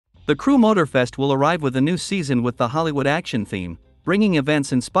The Crew Motorfest will arrive with a new season with the Hollywood action theme, bringing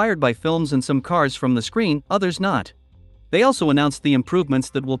events inspired by films and some cars from the screen, others not. They also announced the improvements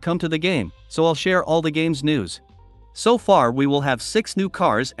that will come to the game, so I'll share all the game's news. So far we will have 6 new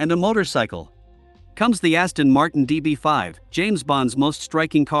cars and a motorcycle. Comes the Aston Martin DB5, James Bond's most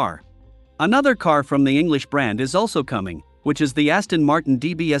striking car. Another car from the English brand is also coming, which is the Aston Martin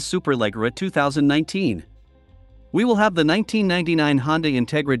DBS Superleggera 2019. We will have the 1999 Honda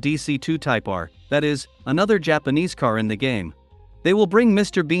Integra DC2 Type R, that is, another Japanese car in the game. They will bring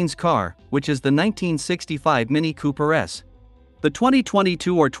Mr. Bean's car, which is the 1965 Mini Cooper S. The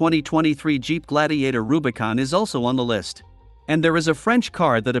 2022 or 2023 Jeep Gladiator Rubicon is also on the list. And there is a French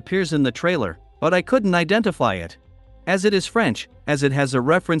car that appears in the trailer, but I couldn't identify it. As it is French, as it has a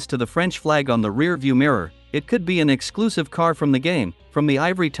reference to the French flag on the rear view mirror, it could be an exclusive car from the game, from the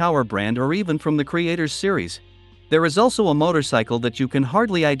Ivory Tower brand or even from the Creators series. There is also a motorcycle that you can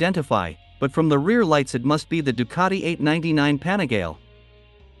hardly identify, but from the rear lights it must be the Ducati 899 Panigale.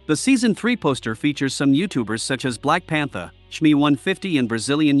 The Season 3 poster features some YouTubers such as Black Panther, Shmi150 and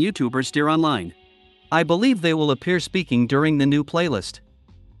Brazilian YouTuber Steer Online. I believe they will appear speaking during the new playlist.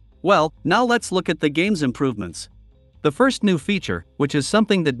 Well, now let's look at the game's improvements. The first new feature, which is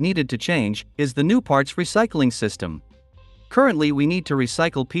something that needed to change, is the new parts recycling system. Currently we need to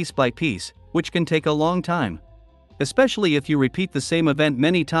recycle piece by piece, which can take a long time. Especially if you repeat the same event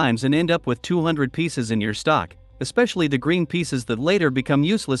many times and end up with 200 pieces in your stock, especially the green pieces that later become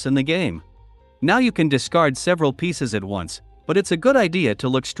useless in the game. Now you can discard several pieces at once, but it's a good idea to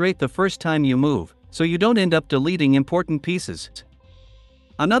look straight the first time you move, so you don't end up deleting important pieces.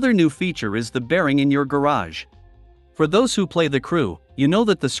 Another new feature is the bearing in your garage. For those who play the Crew, you know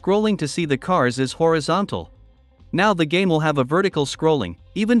that the scrolling to see the cars is horizontal. Now the game will have a vertical scrolling,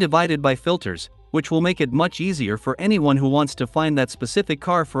 even divided by filters, which will make it much easier for anyone who wants to find that specific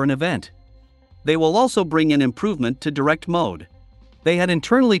car for an event. They will also bring an improvement to direct mode. They had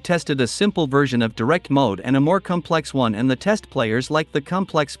internally tested a simple version of direct mode and a more complex one, and the test players liked the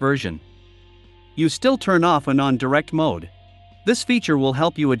complex version. You still turn off and on direct mode. This feature will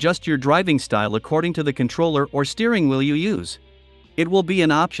help you adjust your driving style according to the controller or steering wheel you use. It will be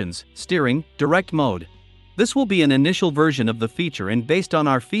in Options, Steering, Direct Mode. This will be an initial version of the feature, and based on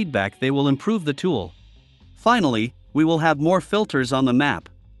our feedback they will improve the tool. Finally, we will have more filters on the map.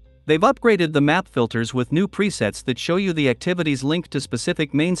 They've upgraded the map filters with new presets that show you the activities linked to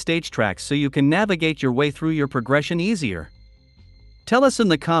specific main stage tracks so you can navigate your way through your progression easier. Tell us in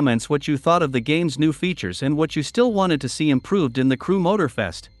the comments what you thought of the game's new features and what you still wanted to see improved in the Crew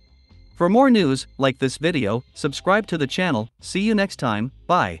Motorfest. For more news, like this video, subscribe to the channel. See you next time,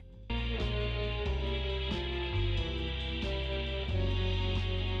 bye.